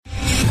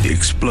The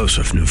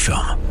explosive new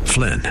film,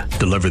 Flynn,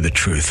 deliver the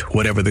truth,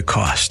 whatever the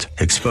cost,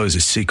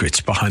 exposes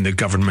secrets behind the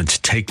government's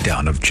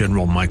takedown of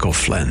General Michael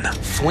Flynn.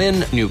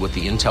 Flynn knew what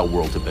the intel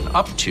world had been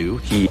up to.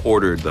 He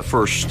ordered the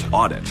first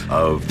audit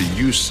of the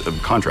use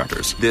of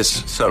contractors.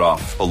 This set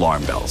off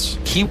alarm bells.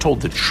 He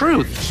told the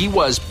truth. He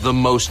was the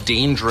most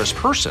dangerous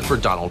person for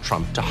Donald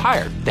Trump to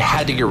hire. They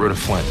had to get rid of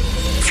Flynn.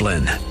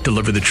 Flynn,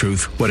 deliver the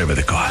truth, whatever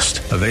the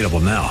cost. Available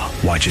now.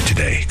 Watch it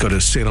today. Go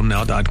to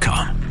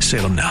salemnow.com.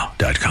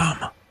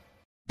 salemnow.com.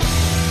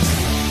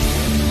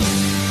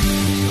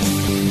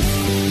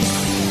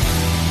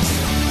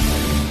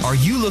 Are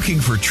you looking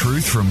for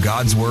truth from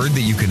God's Word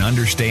that you can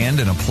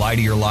understand and apply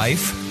to your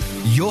life?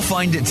 You'll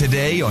find it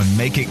today on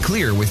Make It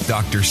Clear with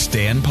Dr.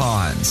 Stan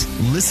Pons.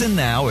 Listen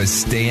now as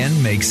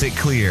Stan makes it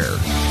clear.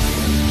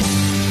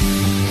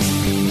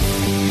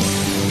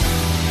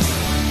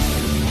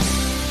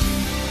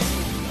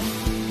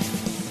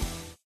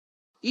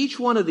 Each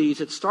one of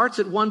these, it starts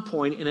at one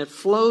point and it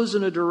flows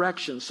in a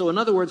direction. So in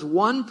other words,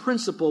 one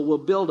principle will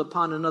build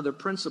upon another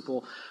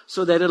principle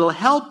so that it'll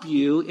help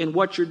you in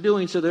what you're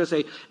doing. So there's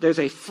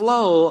a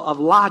flow of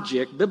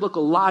logic,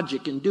 biblical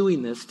logic in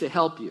doing this to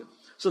help you.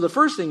 So the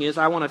first thing is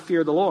I want to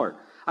fear the Lord.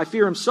 I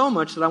fear Him so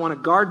much that I want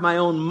to guard my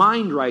own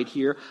mind right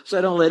here so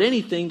I don't let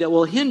anything that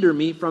will hinder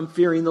me from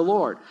fearing the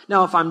Lord.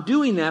 Now, if I'm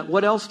doing that,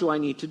 what else do I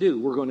need to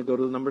do? We're going to go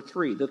to number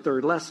 3, the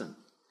third lesson.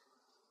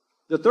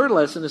 The third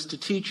lesson is to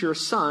teach your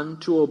son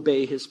to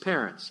obey his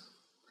parents.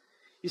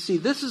 You see,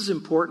 this is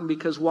important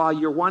because while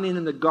you're wanting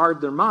them to guard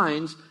their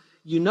minds,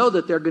 you know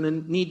that they're going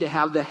to need to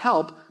have the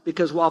help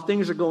because while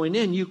things are going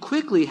in, you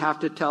quickly have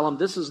to tell them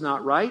this is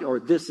not right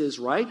or this is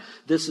right,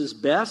 this is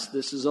best,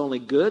 this is only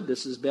good,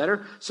 this is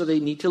better, so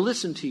they need to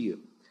listen to you.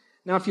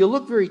 Now, if you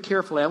look very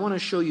carefully, I want to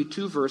show you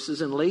 2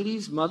 verses, and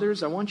ladies,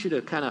 mothers, I want you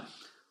to kind of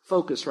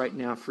focus right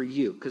now for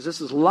you, because this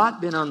has a lot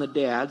been on the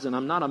dads, and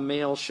I'm not a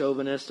male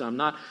chauvinist, I'm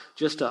not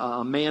just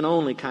a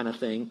man-only kind of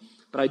thing,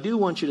 but I do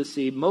want you to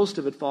see most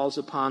of it falls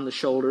upon the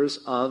shoulders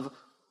of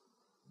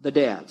the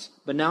dads.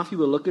 But now if you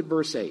will look at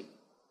verse 8.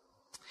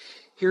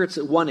 Here it's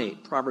at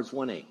 1:8, Proverbs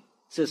 1:8. It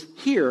says,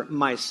 "Hear,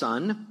 my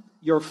son,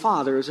 your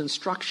father's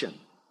instruction."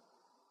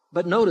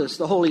 But notice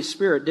the Holy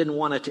Spirit didn't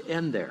want it to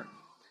end there.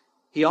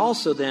 He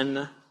also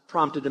then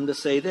prompted him to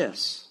say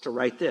this, to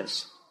write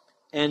this.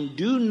 "And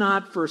do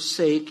not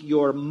forsake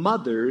your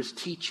mother's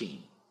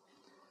teaching."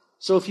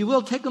 So if you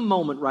will, take a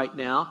moment right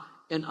now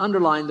and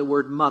underline the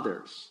word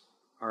mothers.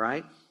 All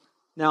right?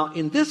 Now,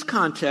 in this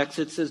context,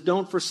 it says,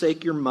 don't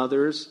forsake your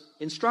mother's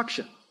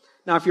instruction.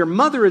 Now, if your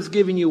mother is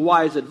giving you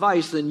wise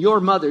advice, then your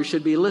mother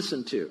should be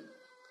listened to.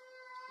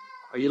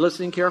 Are you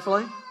listening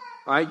carefully? All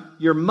right?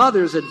 Your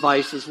mother's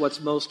advice is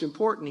what's most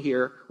important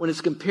here when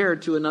it's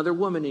compared to another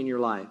woman in your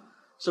life.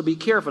 So be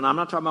careful. Now, I'm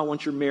not talking about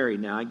once you're married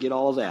now. I get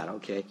all of that,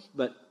 okay?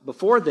 But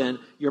before then,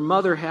 your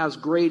mother has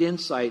great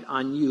insight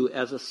on you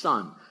as a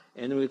son.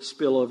 And it would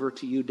spill over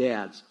to you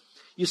dads.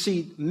 You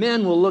see,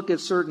 men will look at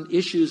certain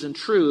issues and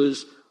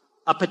truths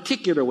a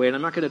particular way. And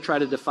I'm not going to try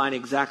to define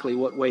exactly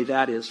what way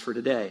that is for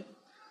today.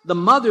 The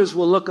mothers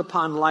will look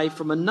upon life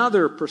from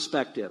another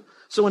perspective.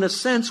 So in a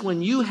sense,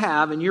 when you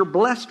have, and you're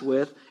blessed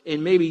with,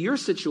 in maybe your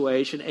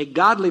situation, a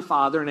godly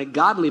father and a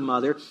godly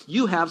mother,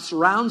 you have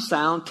surround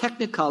sound,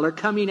 Technicolor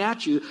coming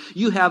at you.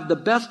 You have the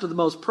best of the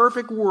most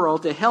perfect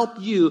world to help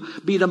you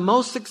be the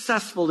most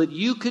successful that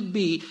you could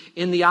be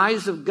in the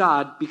eyes of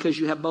God because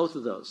you have both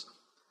of those.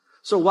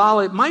 So while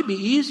it might be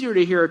easier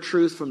to hear a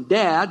truth from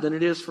dad than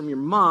it is from your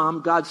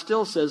mom, God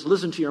still says,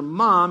 listen to your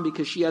mom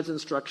because she has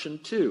instruction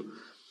too.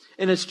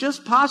 And it's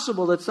just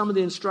possible that some of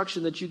the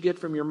instruction that you get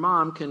from your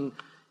mom can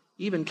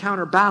even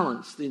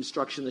counterbalance the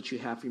instruction that you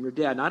have from your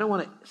dad. And I don't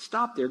want to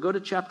stop there. Go to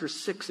chapter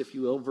 6, if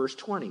you will, verse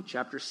 20.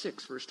 Chapter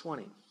 6, verse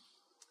 20.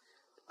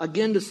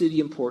 Again, to see the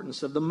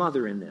importance of the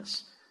mother in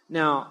this.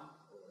 Now,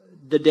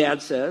 the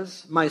dad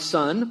says, "My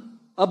son,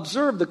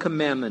 observe the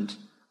commandment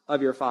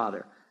of your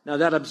father." Now,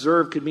 that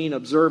observe could mean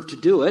observe to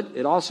do it.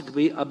 It also could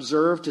be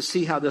observe to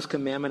see how this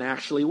commandment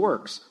actually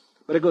works.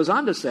 But it goes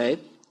on to say,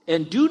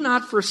 "And do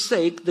not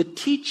forsake the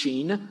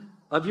teaching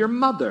of your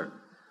mother."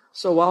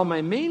 So while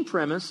my main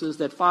premise is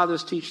that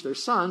fathers teach their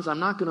sons, I'm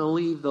not going to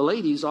leave the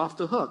ladies off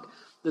the hook,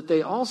 that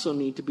they also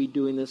need to be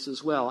doing this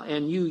as well.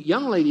 And you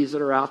young ladies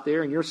that are out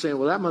there, and you're saying,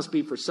 well, that must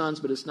be for sons,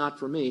 but it's not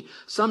for me.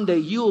 Someday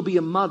you will be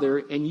a mother,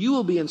 and you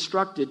will be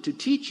instructed to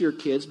teach your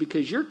kids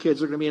because your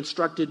kids are going to be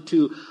instructed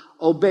to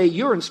obey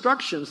your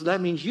instructions.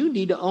 That means you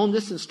need to own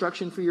this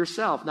instruction for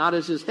yourself, not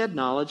as his head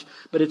knowledge,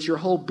 but it's your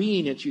whole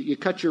being. It's you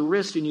cut your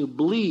wrist and you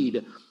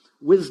bleed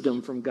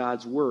wisdom from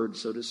God's word,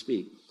 so to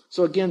speak.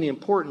 So again, the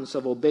importance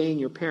of obeying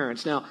your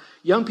parents. Now,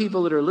 young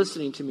people that are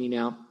listening to me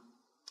now,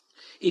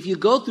 if you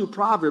go through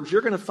Proverbs,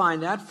 you're going to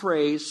find that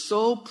phrase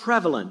so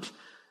prevalent.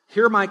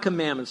 Hear my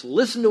commandments.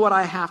 Listen to what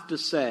I have to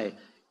say.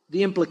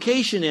 The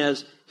implication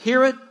is,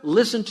 hear it,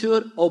 listen to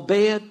it,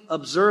 obey it,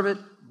 observe it,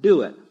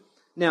 do it.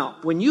 Now,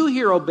 when you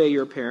hear obey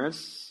your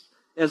parents,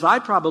 as I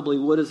probably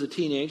would as a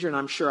teenager, and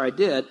I'm sure I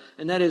did,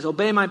 and that is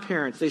obey my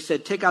parents. They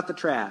said, take out the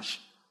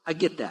trash. I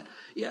get that.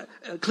 Yeah,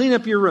 clean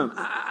up your room.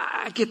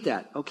 I get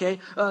that, okay?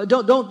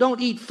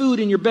 Don't eat food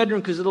in your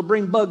bedroom because it'll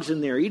bring bugs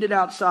in there. Eat it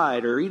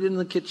outside or eat it in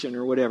the kitchen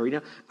or whatever. You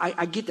know,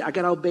 I get that. I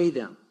got to obey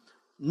them.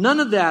 None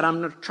of that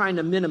I'm not trying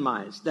to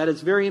minimize. That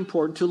is very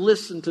important to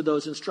listen to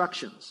those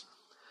instructions.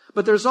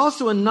 But there's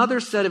also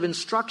another set of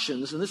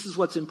instructions, and this is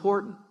what's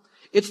important.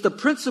 It's the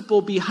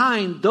principle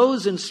behind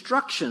those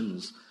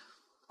instructions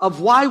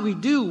of why we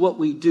do what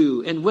we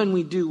do and when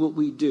we do what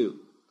we do.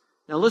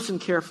 Now listen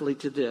carefully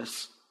to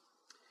this.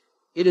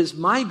 It is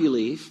my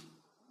belief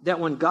that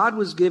when God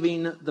was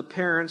giving the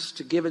parents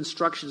to give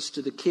instructions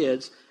to the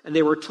kids, and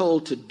they were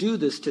told to do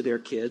this to their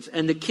kids,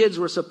 and the kids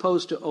were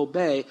supposed to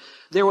obey,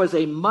 there was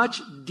a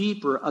much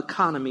deeper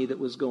economy that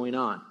was going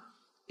on.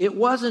 It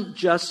wasn't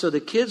just so the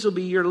kids will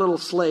be your little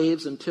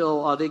slaves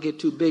until they get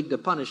too big to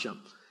punish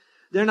them.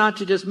 They're not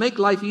to just make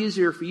life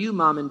easier for you,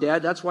 Mom and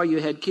Dad. That's why you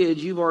had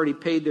kids. You've already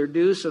paid their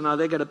dues, so now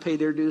they got to pay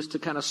their dues to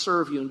kind of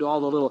serve you and do all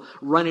the little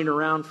running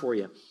around for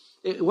you.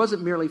 It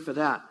wasn't merely for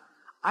that.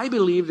 I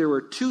believe there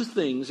were two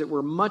things that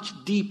were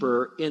much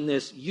deeper in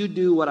this, you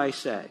do what I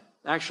say.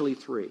 Actually,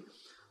 three.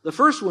 The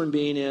first one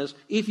being is,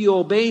 if you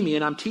obey me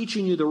and I'm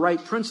teaching you the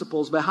right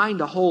principles behind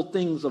the whole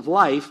things of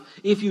life,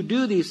 if you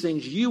do these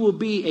things, you will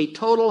be a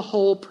total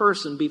whole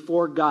person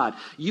before God.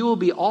 You will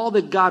be all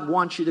that God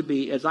wants you to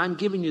be as I'm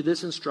giving you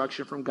this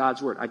instruction from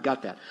God's Word. I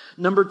got that.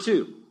 Number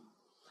two,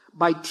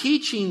 by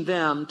teaching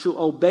them to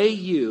obey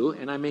you,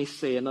 and I may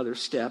say another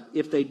step,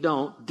 if they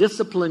don't,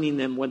 disciplining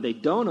them when they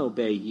don't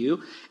obey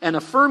you, and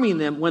affirming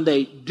them when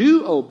they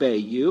do obey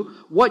you,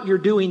 what you're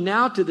doing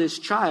now to this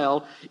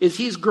child is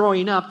he's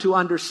growing up to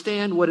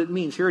understand what it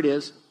means. Here it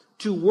is,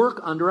 to work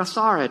under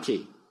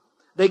authority.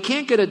 They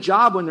can't get a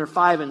job when they're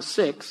 5 and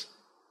 6,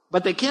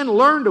 but they can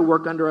learn to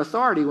work under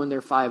authority when they're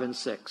 5 and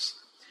 6.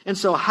 And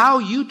so how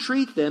you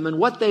treat them and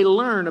what they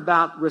learn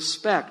about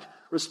respect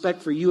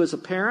for you as a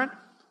parent,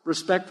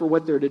 respect for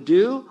what they're to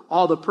do,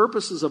 all the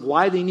purposes of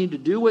why they need to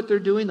do what they're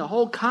doing, the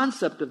whole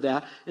concept of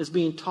that is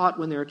being taught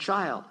when they're a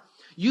child.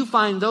 You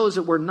find those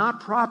that were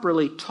not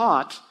properly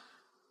taught,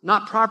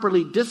 not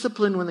properly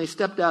disciplined when they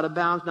stepped out of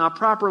bounds, not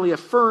properly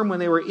affirmed when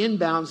they were in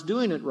bounds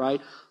doing it right,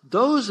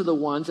 those are the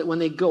ones that when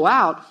they go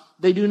out,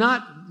 they do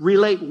not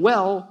relate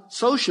well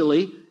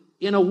socially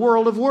in a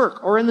world of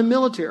work or in the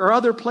military or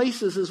other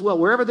places as well,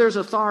 wherever there's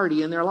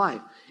authority in their life.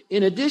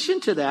 In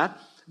addition to that,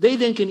 they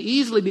then can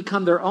easily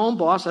become their own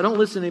boss. I don't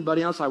listen to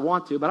anybody else I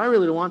want to, but I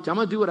really don't want to. I'm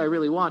going to do what I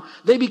really want.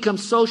 They become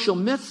social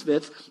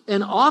misfits,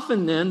 and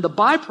often then the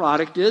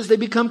byproduct is they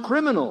become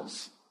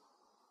criminals.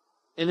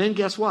 And then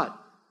guess what?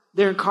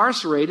 They're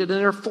incarcerated and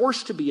they're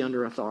forced to be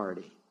under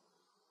authority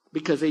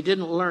because they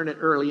didn't learn it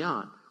early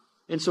on.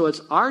 And so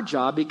it's our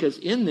job, because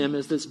in them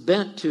is this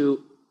bent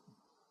to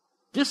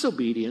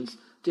disobedience,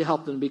 to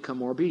help them become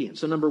more obedient.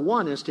 So number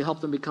one is to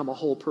help them become a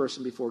whole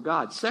person before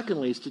God.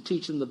 Secondly is to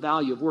teach them the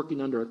value of working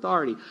under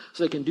authority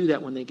so they can do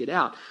that when they get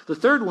out. The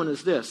third one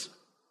is this.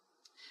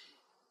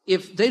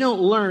 If they don't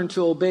learn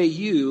to obey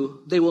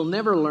you, they will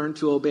never learn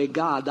to obey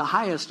God, the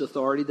highest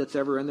authority that's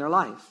ever in their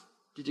life.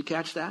 Did you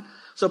catch that?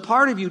 So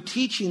part of you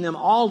teaching them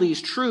all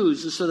these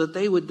truths is so that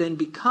they would then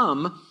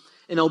become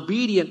an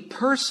obedient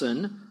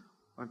person,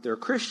 or if they're a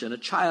Christian, a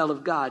child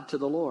of God to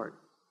the Lord.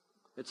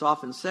 It's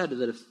often said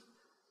that if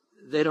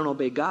they don't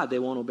obey God, they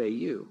won't obey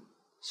you.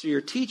 So you're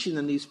teaching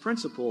them these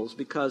principles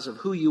because of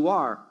who you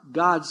are,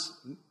 God's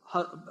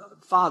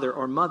father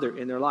or mother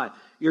in their life.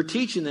 You're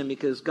teaching them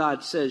because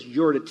God says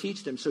you're to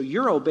teach them. So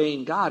you're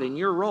obeying God in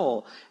your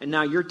role, and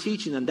now you're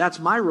teaching them, that's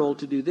my role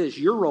to do this,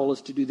 your role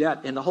is to do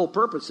that, and the whole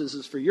purpose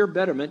is for your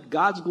betterment,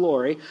 God's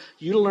glory,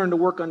 you to learn to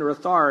work under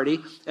authority,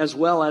 as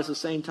well as at the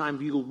same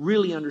time you'll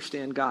really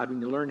understand God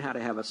when you learn how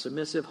to have a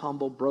submissive,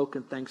 humble,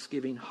 broken,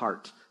 thanksgiving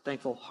heart.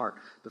 Thankful heart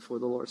before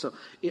the Lord. So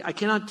I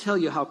cannot tell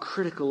you how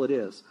critical it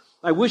is.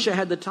 I wish I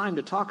had the time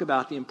to talk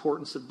about the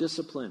importance of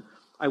discipline.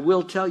 I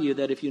will tell you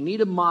that if you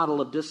need a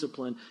model of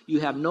discipline, you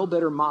have no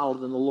better model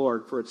than the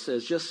Lord, for it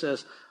says, just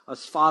as a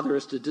father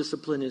is to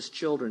discipline his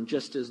children,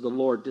 just as the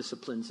Lord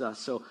disciplines us.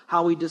 So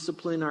how we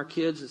discipline our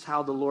kids is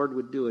how the Lord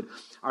would do it.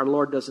 Our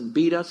Lord doesn't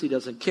beat us. He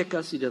doesn't kick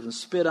us. He doesn't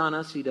spit on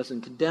us. He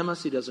doesn't condemn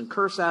us. He doesn't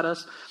curse at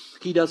us.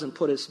 He doesn't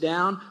put us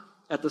down.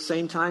 At the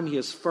same time, he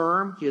is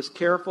firm, he is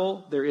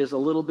careful. There is a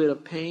little bit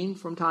of pain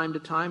from time to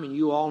time, and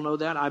you all know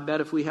that. I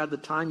bet if we had the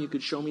time, you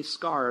could show me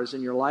scars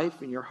in your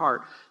life, in your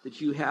heart,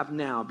 that you have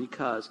now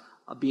because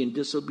of being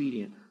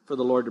disobedient for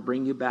the Lord to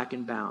bring you back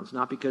in bounds.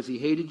 Not because he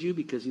hated you,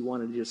 because he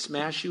wanted you to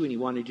smash you and he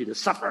wanted you to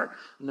suffer.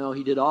 No,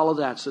 he did all of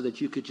that so that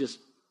you could just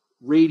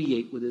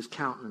radiate with his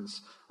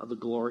countenance of the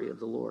glory of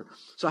the Lord.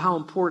 So how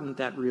important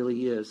that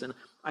really is. And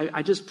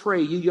I just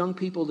pray, you young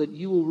people, that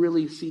you will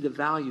really see the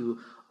value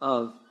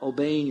of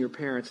obeying your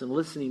parents and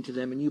listening to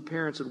them. And you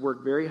parents would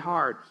work very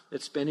hard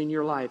at spending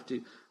your life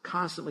to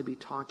constantly be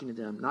talking to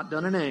them. Not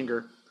done in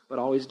anger, but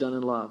always done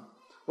in love.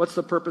 What's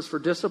the purpose for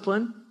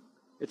discipline?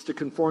 It's to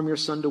conform your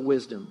son to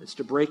wisdom. It's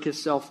to break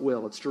his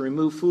self-will. It's to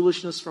remove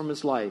foolishness from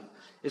his life.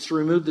 It's to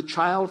remove the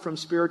child from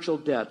spiritual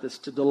death. It's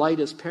to delight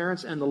his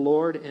parents and the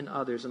Lord and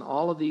others. And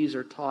all of these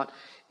are taught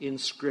in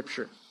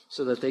Scripture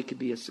so that they could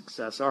be a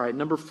success. All right,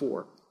 number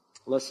 4.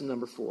 Lesson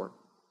number 4.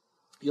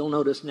 You'll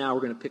notice now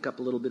we're going to pick up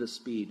a little bit of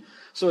speed.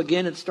 So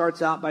again, it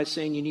starts out by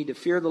saying you need to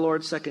fear the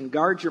Lord. Second,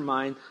 guard your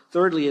mind.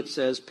 Thirdly, it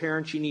says,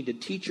 parents, you need to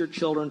teach your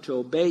children to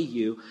obey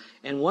you.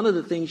 And one of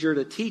the things you're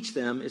to teach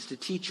them is to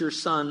teach your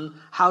son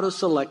how to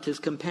select his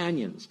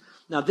companions.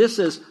 Now, this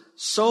is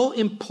so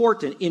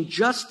important in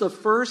just the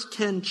first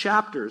 10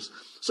 chapters.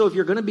 So if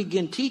you're going to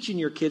begin teaching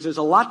your kids, there's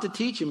a lot to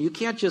teach them. You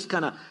can't just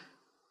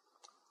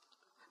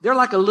they're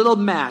like a little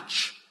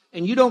match,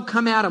 and you don't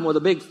come at them with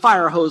a big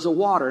fire hose of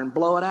water and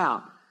blow it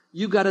out.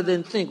 You've got to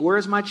then think,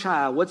 where's my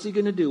child? What's he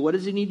going to do? What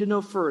does he need to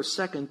know first,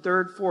 second,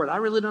 third, fourth? I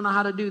really don't know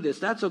how to do this.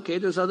 That's okay.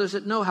 There's others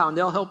that know how, and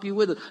they'll help you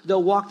with it.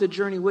 They'll walk the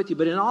journey with you.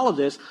 But in all of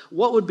this,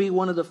 what would be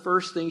one of the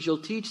first things you'll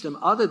teach them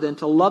other than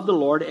to love the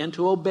Lord and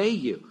to obey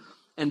you?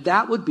 And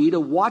that would be to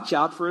watch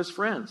out for his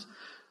friends.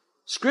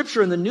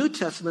 Scripture in the New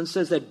Testament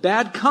says that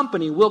bad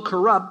company will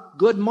corrupt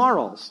good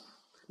morals.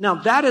 Now,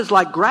 that is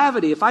like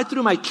gravity. If I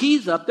threw my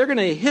keys up, they're going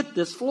to hit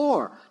this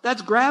floor.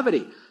 That's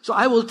gravity. So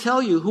I will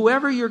tell you,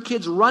 whoever your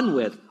kids run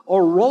with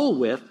or roll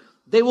with,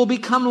 they will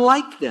become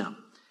like them.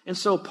 And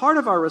so part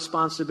of our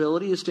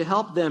responsibility is to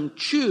help them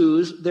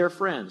choose their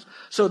friends.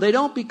 So they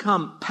don't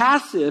become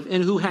passive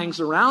in who hangs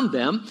around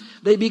them.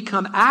 They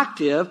become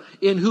active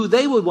in who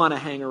they would want to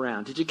hang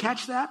around. Did you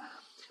catch that?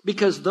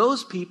 Because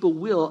those people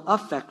will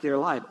affect their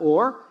life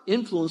or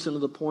influence them to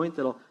the point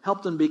that will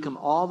help them become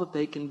all that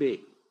they can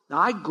be. Now,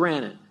 I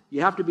grant it.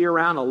 You have to be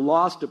around a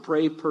lost,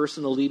 depraved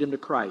person to lead them to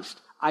Christ.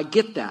 I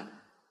get that.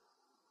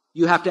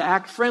 You have to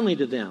act friendly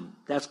to them.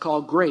 That's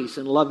called grace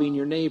and loving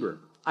your neighbor.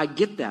 I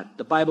get that.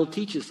 The Bible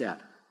teaches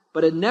that.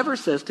 But it never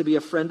says to be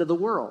a friend of the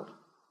world.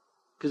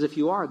 Because if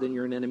you are, then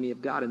you're an enemy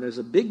of God. And there's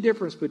a big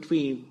difference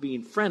between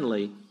being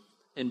friendly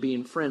and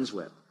being friends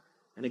with.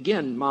 And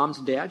again, moms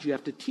and dads, you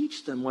have to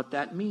teach them what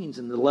that means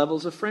and the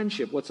levels of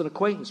friendship. What's an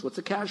acquaintance? What's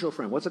a casual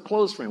friend? What's a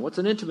close friend? What's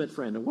an intimate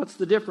friend? And what's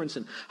the difference?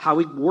 And how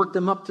we work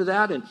them up to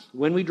that, and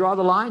when we draw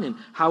the line, and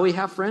how we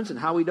have friends and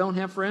how we don't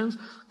have friends.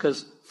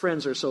 Because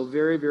friends are so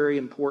very, very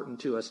important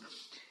to us.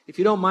 If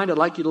you don't mind, I'd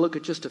like you to look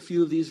at just a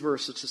few of these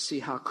verses to see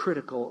how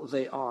critical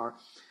they are.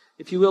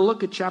 If you will,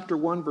 look at chapter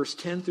 1, verse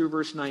 10 through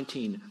verse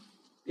 19.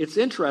 It's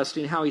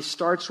interesting how he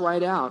starts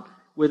right out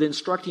with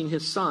instructing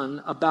his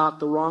son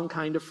about the wrong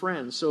kind of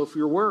friends. So if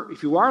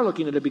you are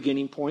looking at a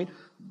beginning point,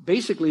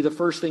 basically the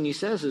first thing he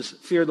says is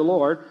fear the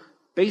Lord.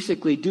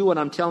 Basically, do what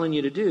I'm telling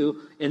you to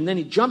do. And then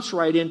he jumps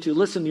right into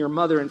listen to your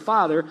mother and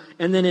father.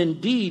 And then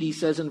indeed, he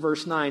says in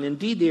verse 9,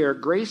 indeed they are a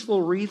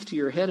graceful wreath to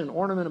your head and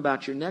ornament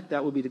about your neck.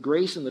 That will be the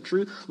grace and the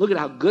truth. Look at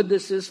how good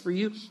this is for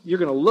you. You're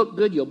going to look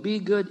good. You'll be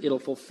good. It'll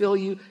fulfill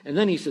you. And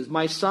then he says,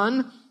 my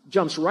son,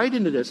 jumps right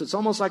into this. It's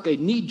almost like a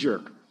knee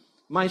jerk.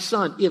 My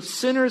son, if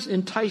sinners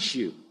entice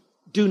you,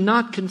 do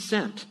not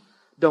consent.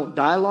 Don't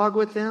dialogue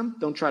with them.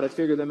 Don't try to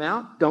figure them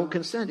out. Don't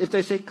consent. If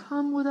they say,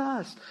 come with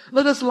us,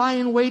 let us lie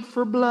in wait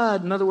for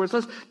blood. In other words,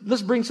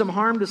 let's bring some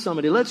harm to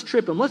somebody. Let's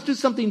trip them. Let's do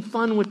something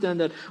fun with them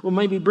that will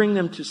maybe bring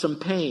them to some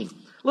pain.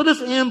 Let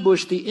us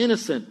ambush the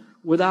innocent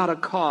without a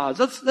cause.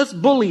 Let's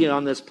bully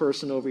on this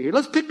person over here.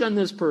 Let's pick on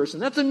this person.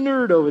 That's a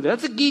nerd over there.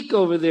 That's a geek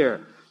over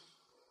there.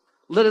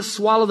 Let us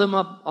swallow them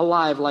up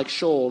alive like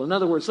Sheol. In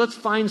other words, let's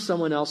find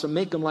someone else and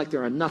make them like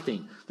they're a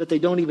nothing, that they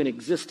don't even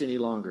exist any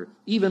longer,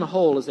 even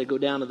whole as they go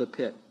down to the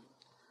pit.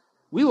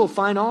 We will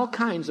find all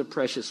kinds of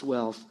precious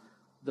wealth,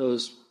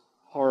 those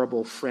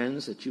horrible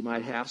friends that you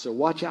might have, so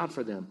watch out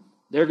for them.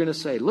 They're going to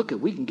say, look,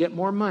 we can get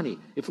more money.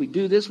 If we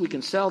do this, we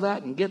can sell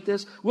that and get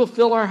this. We'll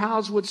fill our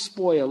house with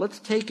spoil. Let's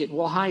take it and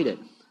we'll hide it.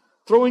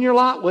 Throw in your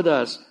lot with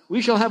us.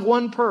 We shall have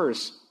one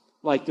purse.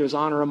 Like there's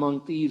honor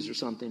among thieves or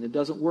something. It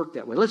doesn't work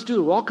that way. Let's do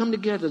it. We'll all come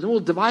together. Then we'll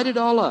divide it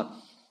all up.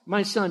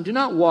 My son, do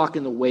not walk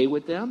in the way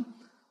with them.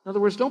 In other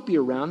words, don't be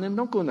around them.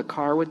 Don't go in the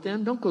car with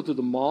them. Don't go through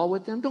the mall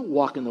with them. Don't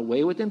walk in the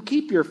way with them.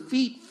 Keep your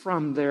feet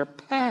from their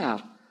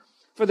path.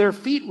 For their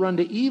feet run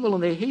to evil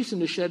and they hasten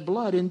to shed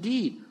blood.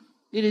 Indeed,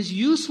 it is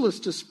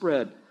useless to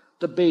spread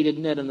the baited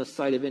net in the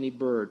sight of any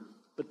bird.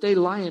 But they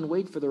lie in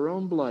wait for their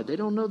own blood. They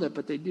don't know that,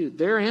 but they do.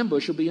 Their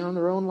ambush will be on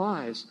their own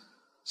lives.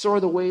 So are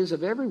the ways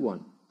of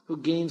everyone who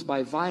gains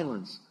by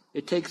violence.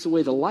 It takes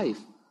away the life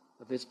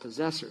of its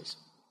possessors.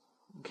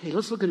 Okay,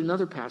 let's look at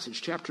another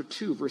passage, chapter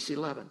 2, verse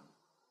 11. All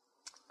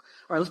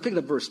right, let's pick it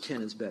up verse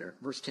 10 is better.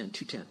 Verse 10,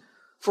 2:10.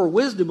 For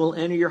wisdom will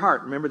enter your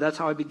heart. Remember, that's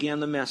how I began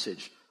the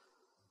message.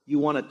 You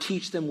want to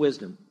teach them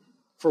wisdom.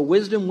 For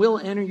wisdom will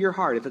enter your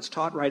heart if it's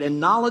taught right,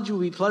 and knowledge will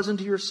be pleasant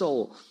to your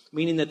soul,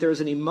 meaning that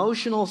there's an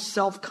emotional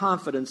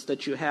self-confidence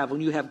that you have. When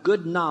you have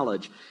good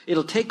knowledge,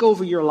 it'll take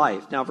over your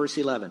life. Now, verse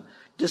 11.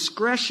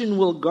 Discretion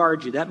will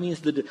guard you. That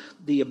means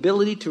the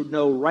ability to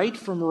know right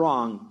from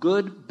wrong,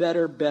 good,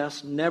 better,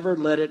 best. Never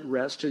let it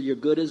rest till your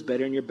good is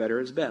better and your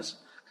better is best.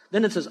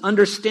 Then it says,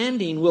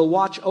 understanding will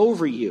watch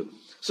over you.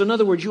 So in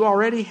other words, you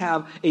already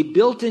have a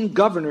built-in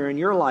governor in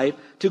your life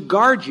to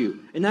guard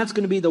you. And that's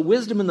going to be the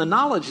wisdom and the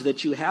knowledge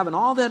that you have. And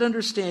all that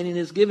understanding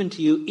is given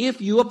to you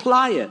if you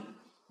apply it.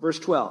 Verse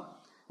 12.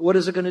 What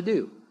is it going to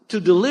do?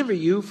 To deliver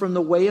you from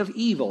the way of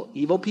evil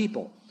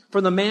people.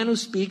 From the man who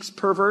speaks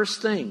perverse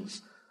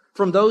things.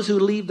 from those who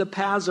leave the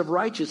paths of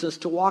righteousness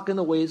to walk in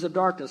the ways of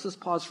darkness. Let's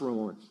pause for a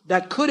moment.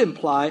 That could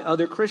imply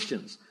other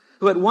Christians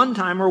who at one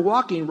time were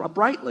walking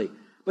uprightly,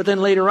 but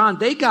then later on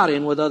they got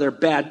in with other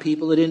bad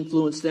people that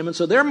influenced them, and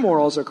so their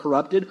morals are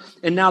corrupted,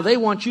 and now they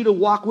want you to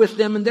walk with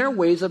them in their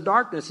ways of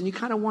darkness, and you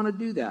kind of want to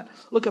do that.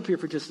 Look up here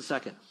for just a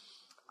second.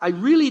 I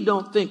really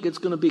don't think it's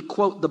going to be,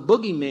 quote, the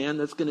boogeyman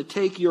that's going to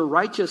take your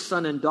righteous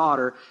son and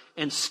daughter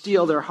and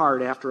steal their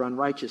heart after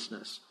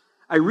unrighteousness.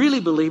 I really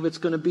believe it's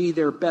going to be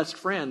their best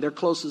friend, their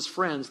closest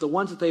friends, the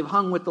ones that they've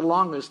hung with the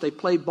longest, they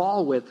played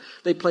ball with,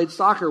 they played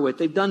soccer with,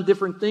 they've done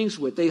different things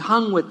with, they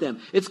hung with them.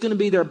 It's going to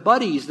be their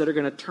buddies that are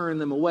going to turn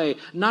them away,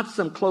 not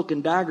some cloak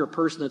and dagger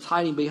person that's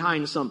hiding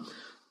behind some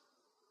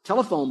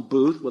telephone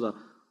booth with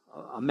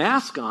a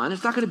mask on.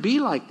 It's not going to be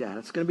like that.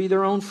 It's going to be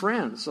their own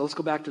friends. So let's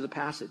go back to the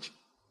passage.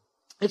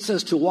 It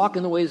says to walk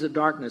in the ways of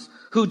darkness,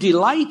 who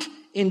delight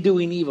in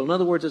doing evil. In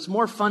other words, it's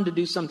more fun to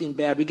do something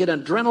bad. We get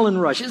an adrenaline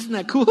rush. Isn't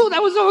that cool?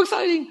 That was so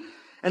exciting.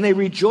 And they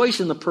rejoice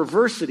in the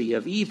perversity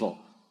of evil,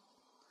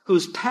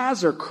 whose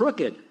paths are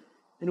crooked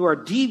and who are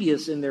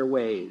devious in their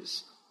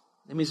ways.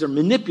 That means they're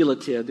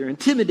manipulative. They're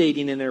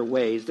intimidating in their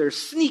ways. They're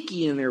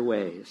sneaky in their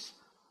ways.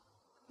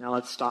 Now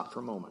let's stop for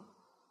a moment.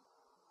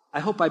 I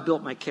hope I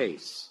built my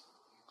case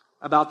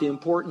about the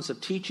importance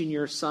of teaching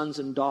your sons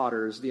and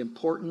daughters the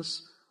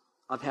importance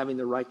of having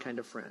the right kind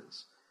of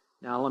friends.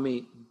 Now let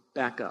me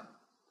back up.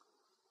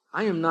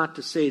 I am not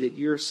to say that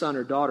your son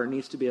or daughter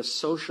needs to be a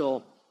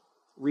social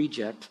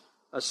reject,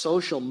 a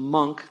social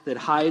monk that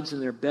hides in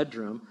their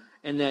bedroom,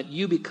 and that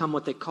you become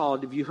what they call,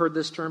 have you heard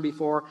this term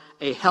before,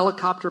 a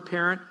helicopter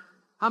parent?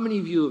 How many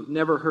of you have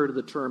never heard of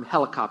the term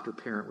helicopter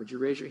parent? Would you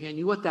raise your hand?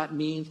 You know what that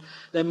means?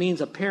 That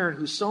means a parent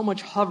who so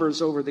much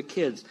hovers over the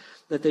kids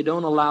that they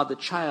don't allow the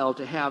child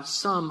to have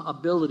some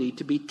ability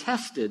to be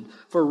tested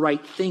for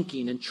right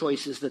thinking and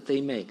choices that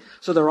they make.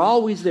 So they're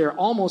always there,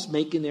 almost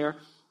making their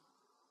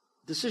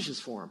decisions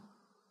for them.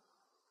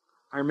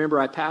 I remember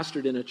I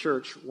pastored in a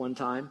church one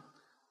time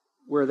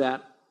where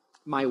that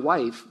my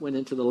wife went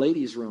into the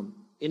ladies' room.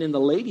 And in the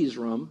ladies'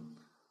 room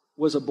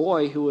was a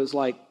boy who was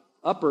like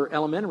upper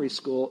elementary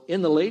school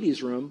in the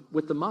ladies' room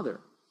with the mother.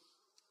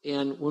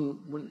 And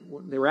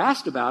when they were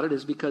asked about it,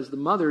 is because the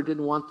mother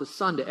didn't want the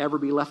son to ever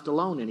be left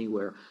alone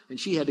anywhere. And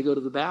she had to go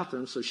to the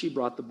bathroom, so she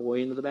brought the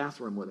boy into the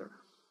bathroom with her.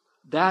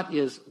 That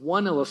is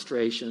one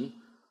illustration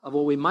of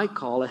what we might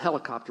call a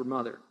helicopter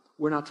mother.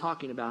 We're not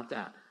talking about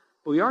that.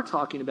 But we are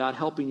talking about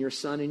helping your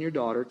son and your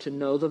daughter to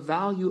know the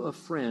value of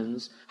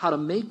friends, how to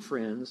make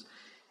friends.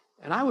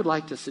 And I would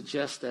like to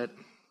suggest that,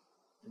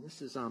 and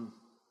this is,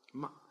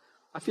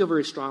 I feel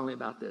very strongly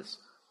about this,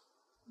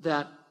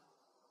 that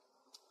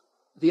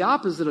the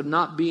opposite of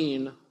not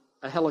being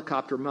a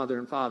helicopter mother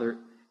and father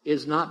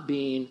is not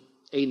being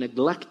a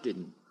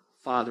neglected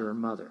father or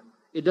mother.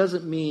 It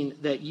doesn't mean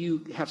that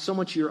you have so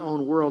much of your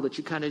own world that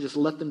you kind of just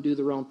let them do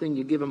their own thing.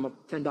 You give them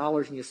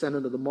 $10 and you send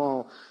them to the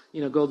mall,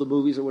 go to the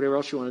movies or whatever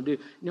else you want to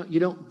do. You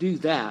don't do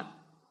that.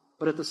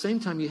 But at the same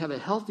time, you have a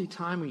healthy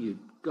time where you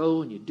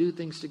go and you do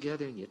things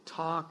together and you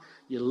talk,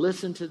 you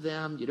listen to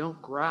them, you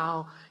don't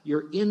growl.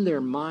 You're in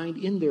their mind,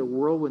 in their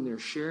world when they're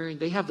sharing.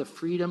 They have the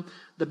freedom.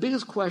 The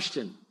biggest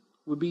question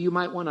would be you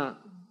might want to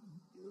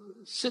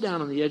sit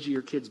down on the edge of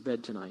your kid's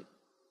bed tonight.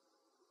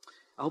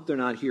 I hope they're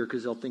not here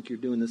because they'll think you're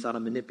doing this out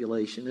of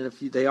manipulation. And if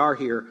they are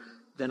here,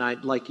 then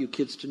I'd like you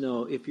kids to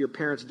know if your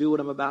parents do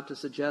what I'm about to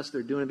suggest,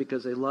 they're doing it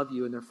because they love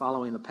you and they're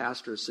following the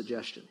pastor's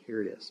suggestion.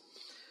 Here it is.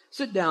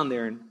 Sit down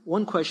there, and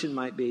one question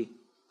might be,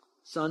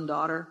 son,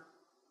 daughter,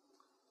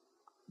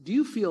 do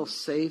you feel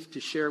safe to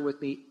share with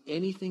me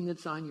anything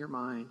that's on your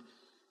mind?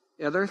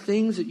 Are there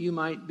things that you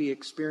might be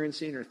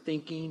experiencing or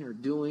thinking or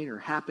doing or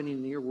happening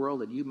in your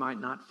world that you might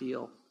not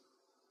feel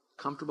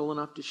comfortable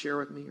enough to share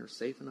with me or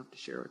safe enough to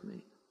share with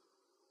me?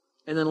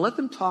 And then let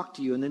them talk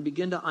to you and then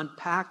begin to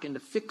unpack and to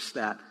fix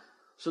that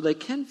so they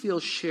can feel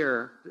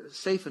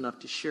safe enough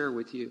to share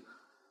with you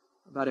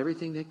about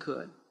everything they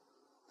could.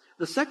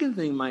 The second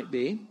thing might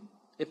be,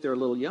 if they're a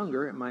little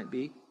younger, it might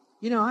be,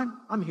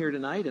 I'm here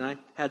tonight and I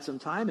had some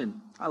time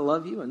and I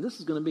love you and this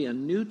is going to be a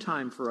new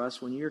time for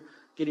us when you're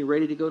getting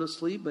ready to go to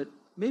sleep, but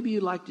maybe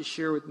you'd like to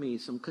share with me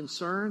some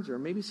concerns or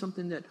maybe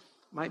something that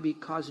might be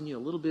causing you a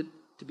little bit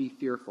to be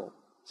fearful.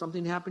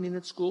 Something happening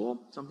at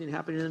school, something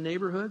happening in the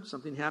neighborhood,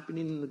 something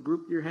happening in the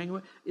group you're hanging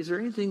with. Is there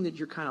anything that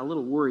you're kind of a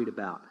little worried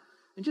about?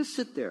 And just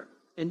sit there.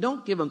 And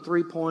don't give them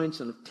 3 points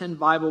and 10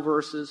 Bible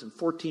verses and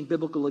 14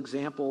 biblical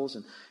examples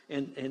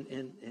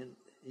and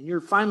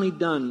you're finally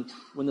done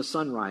when the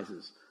sun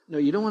rises. No,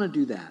 you don't want to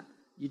do that.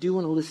 You do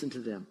want to listen to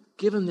them.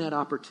 Give them that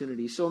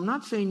opportunity. So I'm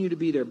not saying you to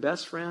be their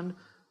best friend,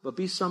 but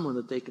be someone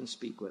that they can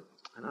speak with.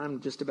 And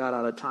I'm just about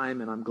out of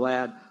time, and I'm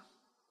glad.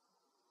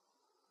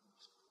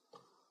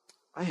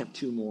 I have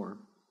 2 more,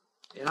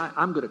 and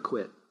I'm going to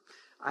quit.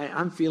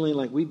 I'm feeling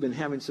like we've been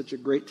having such a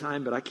great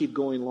time, but I keep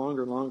going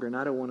longer and longer, and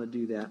I don't want to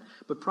do that.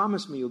 But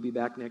promise me you'll be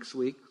back next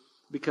week,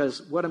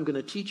 because what I'm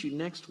going to teach you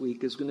next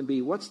week is going to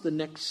be what's the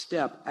next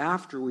step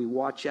after we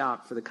watch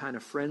out for the kind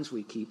of friends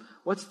we keep.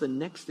 What's the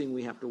next thing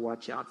we have to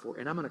watch out for?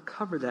 And I'm going to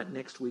cover that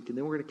next week, and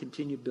then we're going to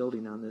continue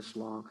building on this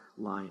long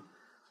line.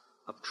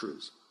 of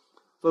truths.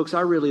 Folks,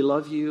 I really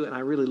love you, and I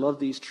really love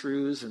these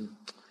truths, and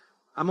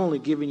I'm only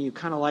giving you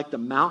kind of like the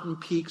mountain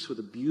peaks where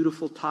the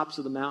beautiful tops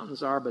of the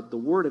mountains are, but the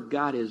Word of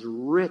God is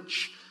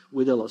rich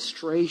with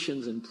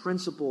illustrations and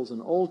principles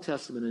in Old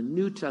Testament and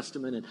New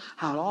Testament and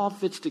how it all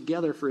fits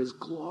together for His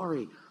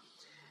glory.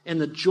 And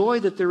the joy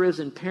that there is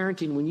in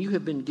parenting when you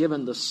have been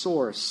given the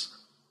source,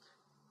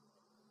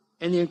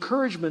 and the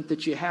encouragement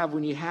that you have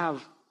when you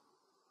have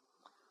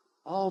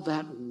all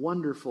that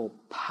wonderful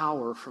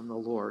power from the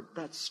Lord,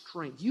 that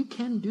strength. You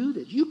can do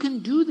this. You can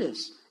do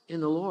this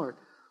in the Lord.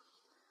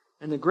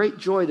 And the great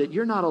joy that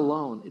you're not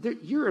alone.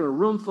 You're in a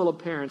room full of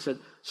parents that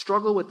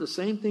struggle with the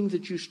same things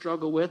that you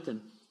struggle with,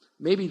 and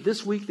maybe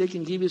this week they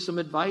can give you some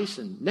advice,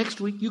 and next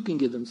week you can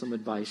give them some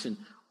advice. And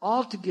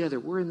all together,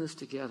 we're in this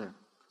together.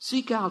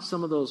 Seek out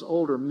some of those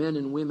older men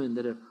and women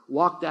that have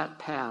walked that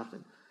path.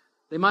 And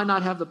they might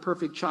not have the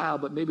perfect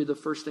child, but maybe the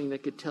first thing they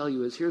could tell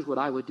you is, here's what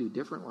I would do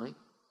differently.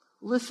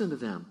 Listen to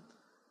them.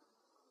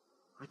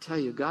 I tell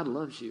you, God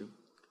loves you.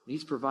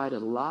 He's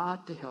provided a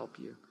lot to help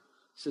you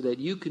so that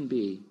you can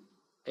be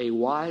a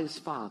wise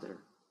father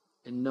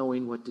in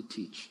knowing what to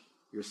teach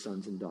your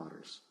sons and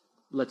daughters.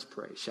 Let's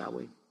pray, shall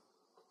we?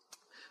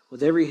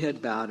 With every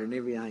head bowed and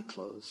every eye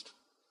closed.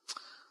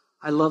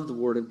 I love the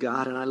Word of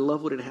God, and I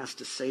love what it has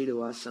to say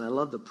to us, and I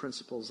love the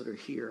principles that are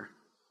here.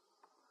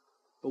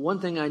 But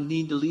one thing I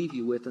need to leave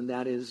you with, and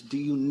that is, do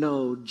you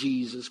know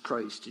Jesus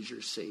Christ is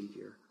your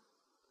Savior?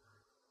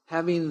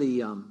 Having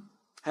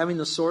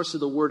the source of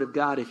the Word of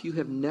God, if you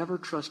have never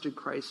trusted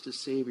Christ as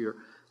Savior,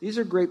 these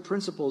are great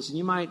principles, and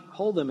you might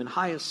hold them in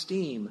high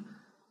esteem,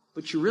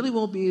 but you really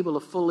won't be able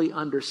to fully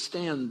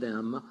understand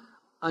them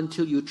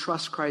until you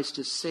trust Christ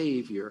as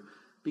Savior.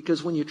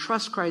 Because when you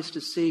trust Christ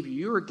as Savior,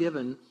 you are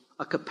given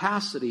a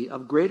capacity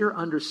of greater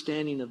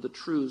understanding of the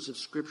truths of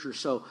Scripture.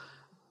 So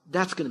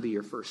that's going to be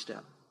your first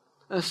step.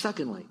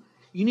 Secondly,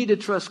 you need to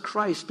trust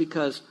Christ,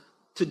 because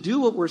to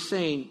do what we're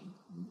saying,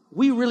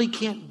 we really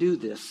can't do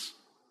this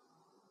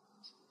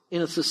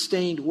in a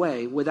sustained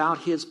way without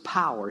His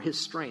power, His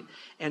strength.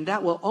 And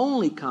that will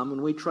only come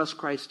when we trust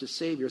Christ as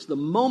Savior. So the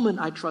moment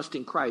I trust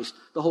in Christ,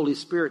 the Holy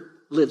Spirit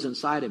lives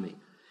inside of me.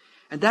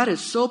 And that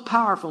is so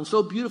powerful and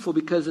so beautiful,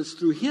 because it's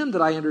through Him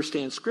that I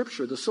understand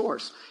Scripture, the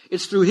source.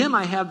 It's through Him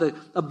I have the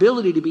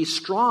ability to be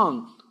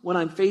strong when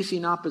I'm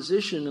facing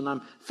opposition and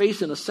I'm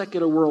facing a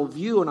secular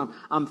worldview and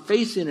I'm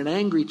facing an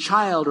angry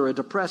child or a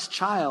depressed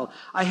child.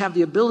 I have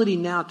the ability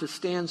now to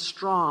stand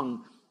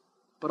strong,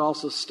 but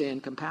also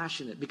stand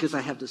compassionate, because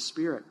I have the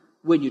Spirit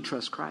when you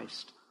trust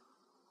Christ.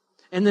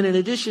 And then in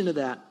addition to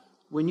that,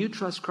 when you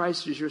trust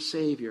Christ as your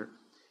Savior,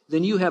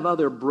 then you have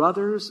other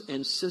brothers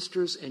and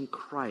sisters in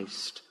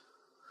Christ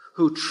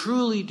who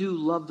truly do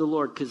love the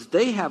Lord, because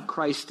they have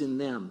Christ in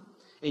them,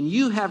 and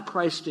you have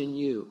Christ in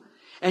you.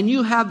 And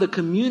you have the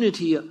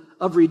community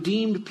of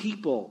redeemed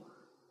people.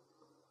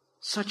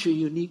 Such a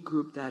unique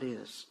group that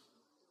is.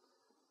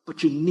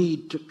 But you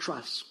need to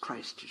trust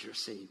Christ as your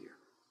Savior.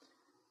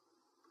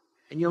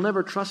 And you'll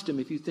never trust Him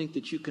if you think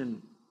that you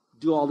can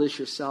do all this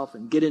yourself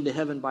and get into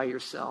heaven by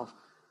yourself.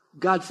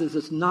 God says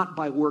it's not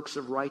by works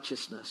of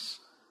righteousness,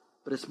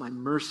 but it's my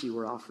mercy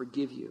where I'll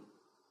forgive you.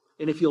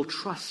 And if you'll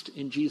trust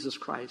in Jesus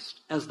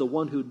Christ as the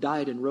one who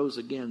died and rose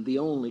again, the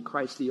only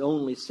Christ, the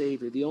only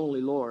Savior, the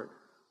only Lord,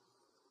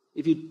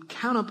 if you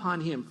count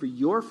upon Him for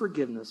your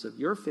forgiveness of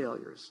your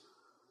failures,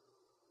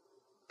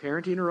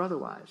 parenting or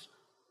otherwise,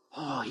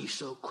 He's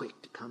so quick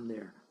to come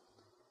there.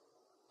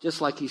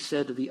 Just like He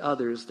said to the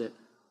others that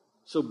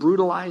so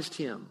brutalized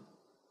Him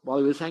while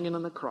He was hanging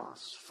on the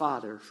cross,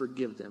 Father,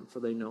 forgive them, for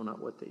they know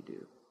not what they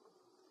do.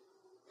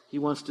 He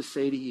wants to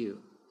say to you,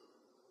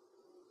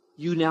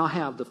 you now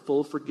have the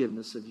full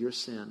forgiveness of your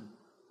sin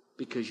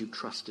because you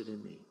trusted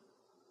in me.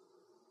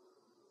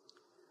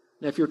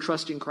 Now, if you're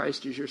trusting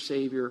Christ as your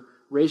Savior,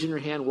 raising your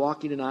hand,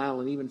 walking an aisle,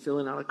 and even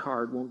filling out a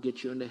card won't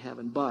get you into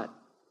heaven. But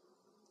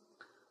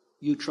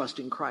you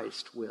trusting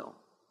Christ will.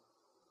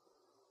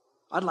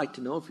 I'd like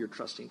to know if you're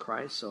trusting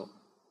Christ. So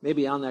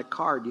maybe on that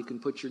card you can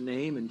put your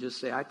name and just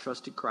say, I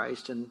trusted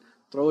Christ, and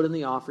throw it in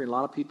the offering. A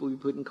lot of people will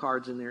be putting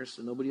cards in there,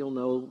 so nobody will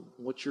know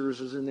what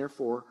yours is in there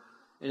for.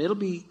 And it'll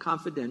be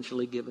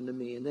confidentially given to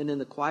me. And then in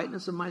the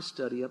quietness of my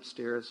study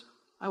upstairs,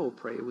 I will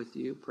pray with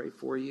you, pray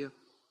for you.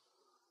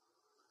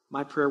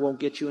 My prayer won't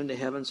get you into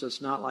heaven, so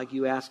it's not like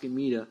you asking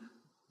me to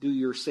do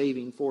your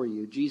saving for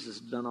you. Jesus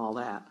has done all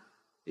that.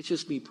 It's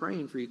just me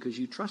praying for you because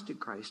you trusted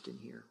Christ in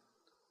here.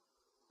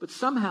 But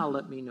somehow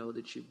let me know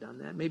that you've done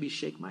that. Maybe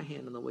shake my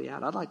hand on the way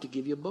out. I'd like to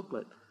give you a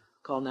booklet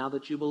called Now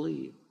That You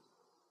Believe.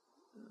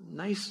 A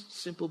nice,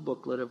 simple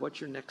booklet of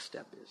what your next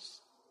step is.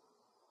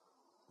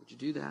 Would you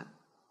do that?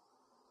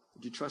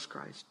 Would you trust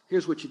Christ?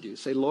 Here's what you do.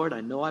 Say, Lord,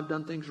 I know I've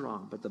done things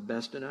wrong, but the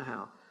best I know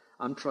how,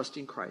 I'm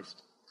trusting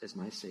Christ as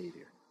my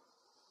Savior.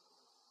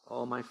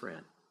 Oh, my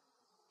friend,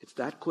 it's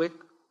that quick,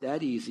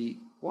 that easy.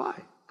 Why?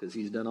 Because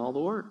He's done all the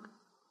work.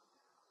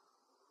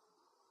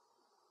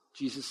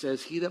 Jesus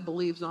says, he that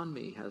believes on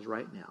me has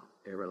right now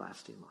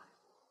everlasting life.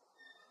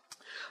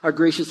 Our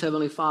gracious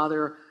Heavenly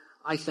Father,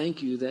 I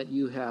thank you that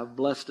you have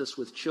blessed us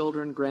with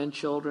children,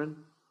 grandchildren.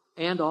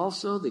 and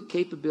also the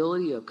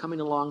capability of coming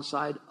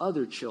alongside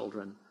other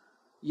children,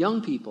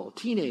 young people,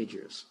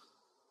 teenagers.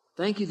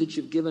 Thank you that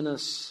you've given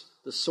us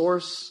the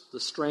source, the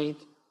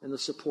strength, and the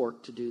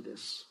support to do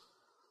this.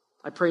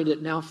 I pray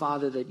that now,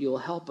 Father, that you'll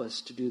help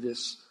us to do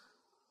this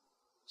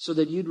so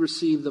that you'd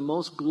receive the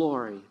most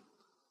glory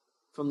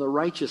from the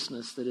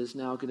righteousness that is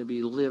now going to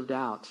be lived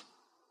out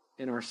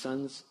in our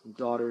sons and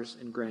daughters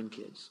and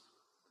grandkids.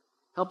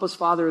 Help us,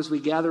 Father, as we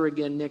gather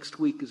again next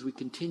week, as we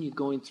continue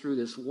going through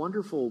this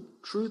wonderful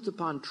truth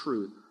upon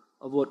truth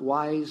of what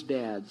wise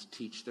dads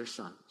teach their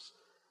sons.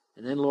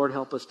 And then, Lord,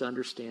 help us to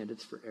understand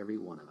it's for every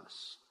one of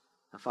us.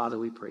 Now, Father,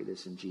 we pray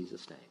this in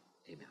Jesus' name.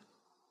 Amen.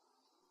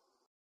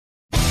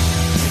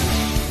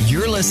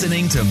 You're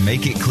listening to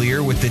Make It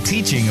Clear with the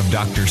teaching of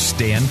Dr.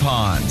 Stan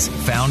Ponz,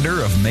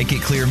 founder of Make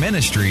It Clear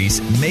Ministries.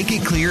 Make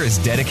It Clear is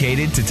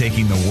dedicated to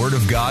taking the Word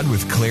of God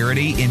with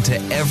clarity into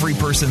every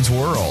person's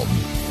world.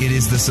 It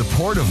is the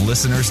support of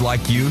listeners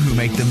like you who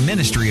make the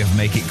ministry of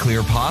Make It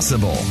Clear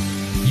possible.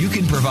 You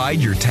can provide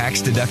your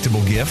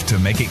tax-deductible gift to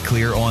Make It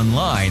Clear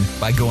online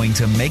by going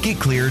to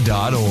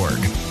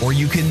makeitclear.org. Or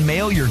you can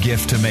mail your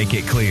gift to Make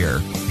It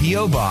Clear,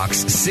 P.O. Box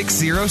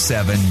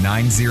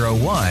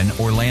 607901,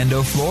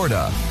 Orlando,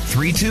 Florida,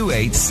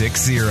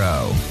 32860.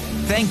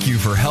 Thank you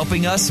for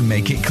helping us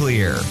make it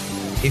clear.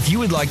 If you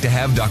would like to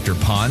have Dr.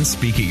 Ponz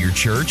speak at your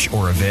church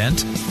or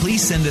event,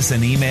 please send us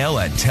an email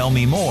at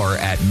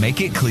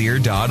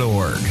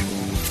tellmemore@makeitclear.org.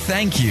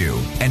 Thank you,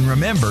 and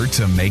remember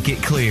to make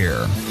it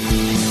clear.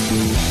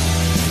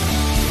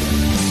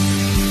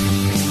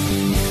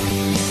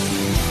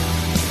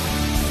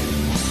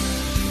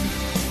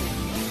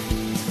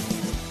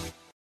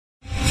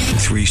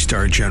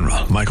 Three-star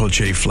General Michael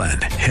J.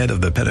 Flynn, head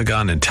of the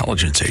Pentagon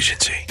Intelligence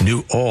Agency,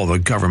 knew all the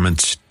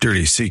government's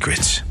dirty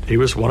secrets. He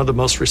was one of the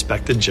most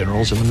respected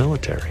generals in the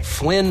military.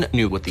 Flynn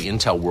knew what the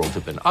intel world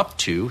had been up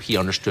to. He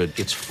understood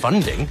its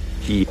funding.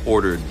 He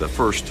ordered the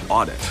first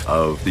audit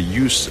of the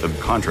use of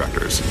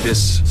contractors.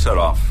 This set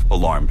off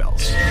alarm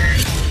bells.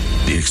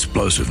 The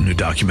explosive new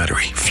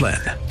documentary,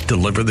 Flynn,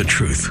 Deliver the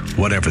Truth,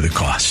 Whatever the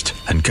Cost,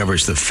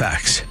 uncovers the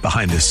facts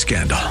behind this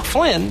scandal.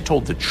 Flynn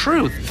told the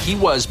truth. He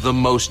was the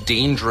most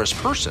dangerous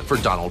person for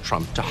Donald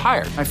Trump to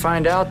hire. I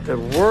find out the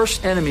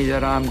worst enemy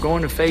that I'm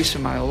going to face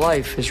in my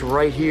life is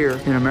right here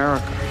in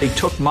America. They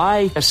took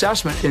my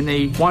assessment and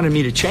they wanted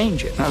me to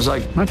change it. And I was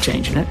like, I'm not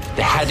changing it.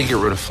 They had to get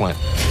rid of Flynn.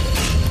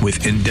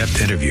 With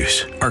in-depth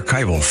interviews,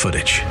 archival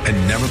footage, and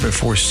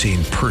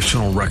never-before-seen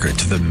personal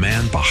records of the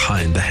man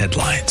behind the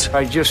headlines.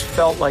 I just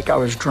felt like I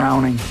was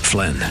drowning.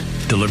 Flynn,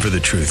 Deliver the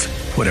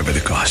Truth, Whatever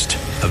the Cost.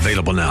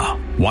 Available now.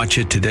 Watch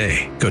it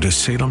today. Go to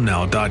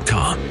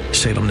salemnow.com.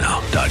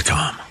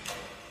 salemnow.com.